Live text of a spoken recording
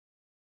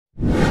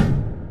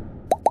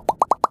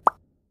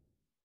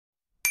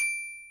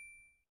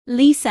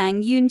Lee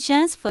Sang-yoon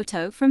shares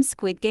photo from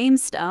Squid Game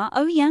star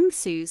Oh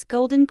Young-soo's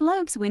Golden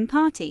Globes win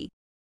party.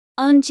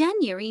 On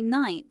January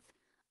 9th,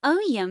 Oh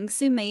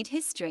Young-soo made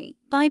history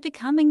by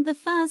becoming the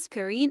first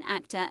Korean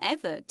actor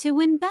ever to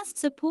win Best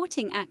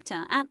Supporting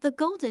Actor at the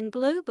Golden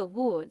Globe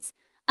Awards,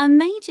 a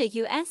major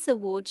U.S.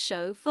 award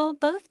show for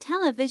both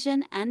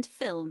television and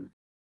film.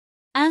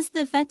 As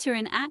the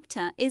veteran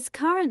actor is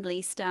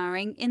currently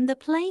starring in the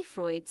play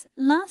Freud's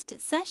Last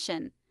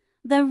Session,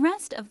 the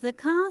rest of the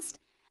cast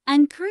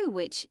and crew,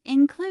 which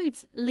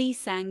includes Lee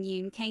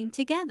Sang-yoon, came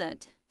together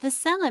to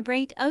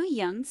celebrate Oh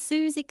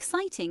Young-soo's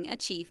exciting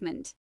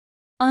achievement.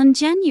 On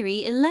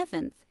January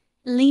 11th,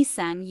 Lee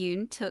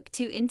Sang-yoon took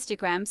to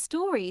Instagram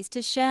stories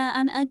to share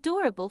an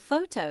adorable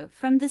photo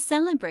from the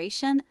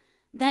celebration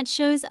that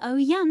shows Oh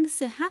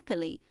Young-soo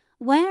happily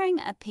wearing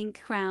a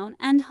pink crown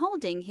and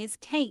holding his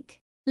cake.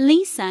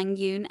 Lee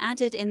Sang-yoon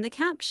added in the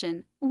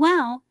caption,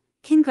 "Wow,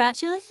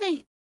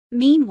 congratulations!"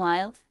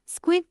 Meanwhile,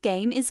 Squid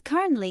Game is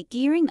currently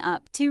gearing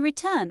up to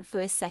return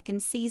for a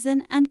second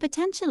season and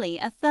potentially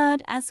a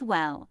third as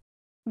well.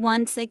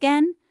 Once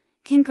again,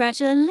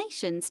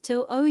 congratulations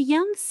to Oh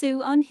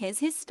Young-soo on his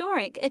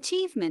historic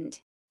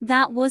achievement.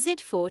 That was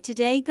it for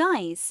today,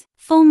 guys.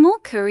 For more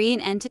Korean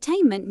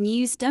entertainment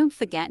news, don't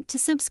forget to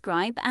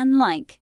subscribe and like.